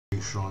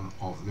definition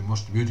of the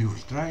most beautiful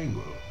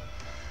triangle.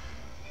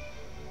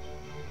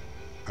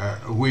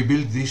 We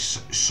build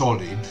this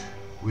solid,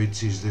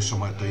 which is the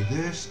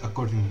somatoides,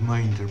 according to my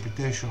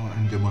interpretation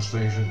and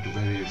demonstration to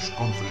various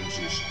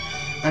conferences,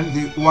 and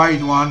the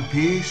white one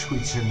piece,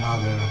 which is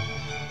another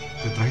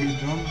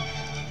tetrahedron,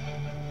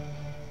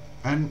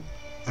 and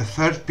a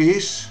third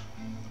piece,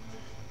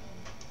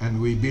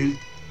 and we build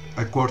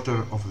a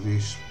quarter of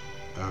this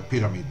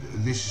pyramid.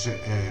 This is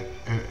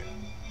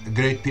a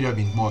great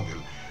pyramid model.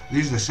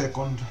 This is the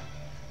second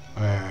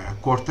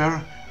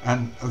quarter,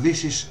 and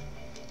this is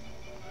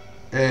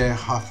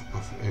half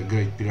of a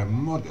great pyramid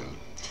model.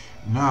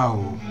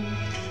 Now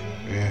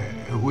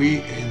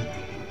we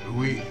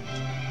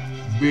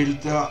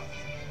built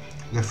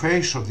the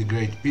face of the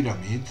great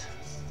pyramid.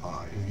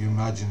 If you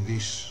imagine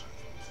this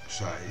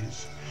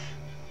size,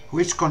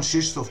 which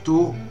consists of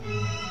two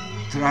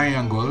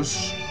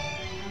triangles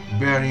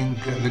bearing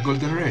the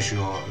golden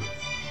ratio,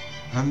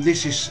 and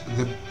this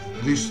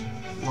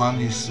one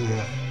is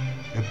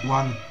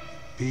one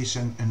piece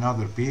and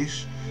another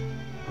piece,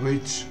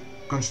 which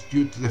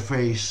constitute the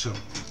face,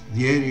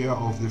 the area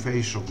of the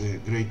face of the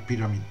Great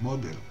Pyramid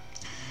model.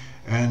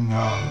 And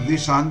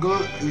this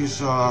angle is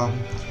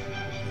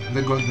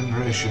the golden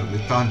ratio, the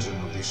tangent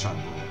of this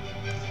angle.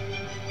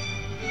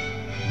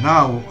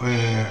 Now,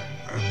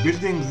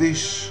 building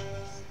this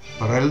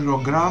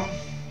parallelogram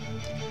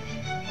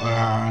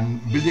and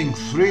building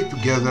three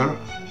together,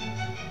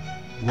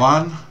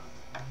 one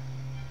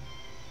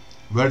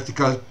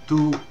vertical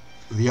to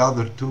the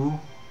other two,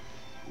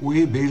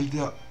 we build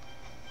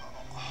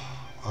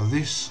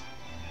this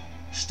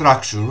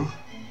structure,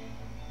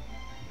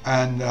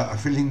 and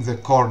filling the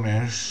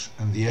corners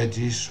and the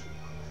edges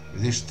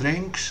with these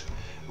strings,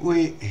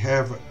 we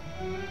have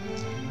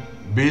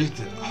built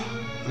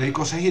the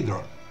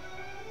icosahedron.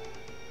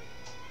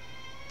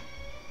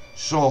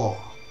 So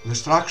the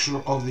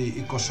structure of the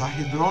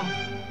icosahedron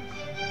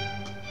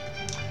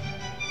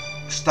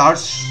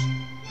starts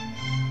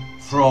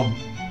from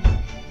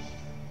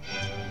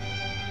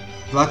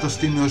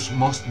Plato's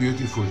Most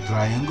Beautiful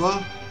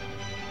Triangle,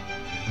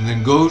 and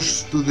then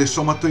goes to the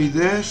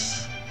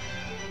somatoides,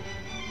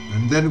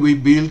 and then we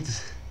build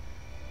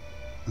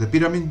the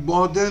pyramid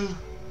model,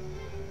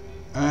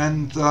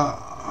 and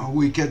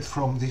we get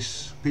from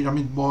this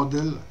pyramid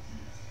model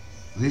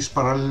this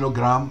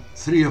parallelogram,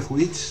 three of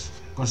which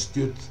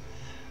constitute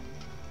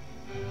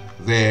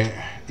the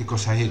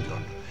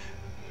icosahedron.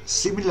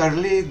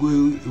 Similarly,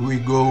 we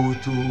go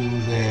to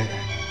the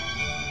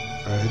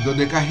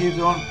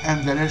dodecahedron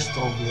and the rest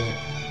of the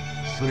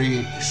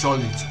three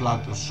solids,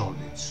 Plato's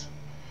solids.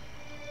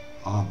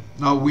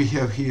 Now we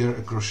have here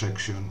a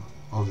cross-section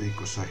of the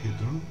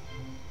icosahedron,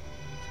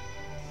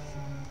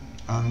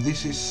 and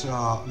this is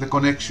the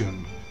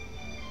connection.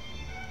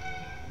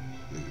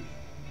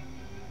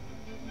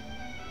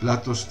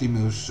 Plato's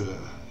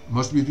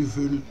Most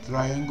Beautiful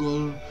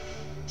Triangle,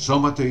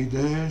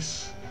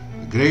 somatoides,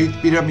 Great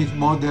Pyramid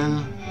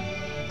model,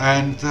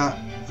 and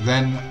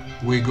then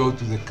we go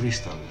to the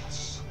crystal.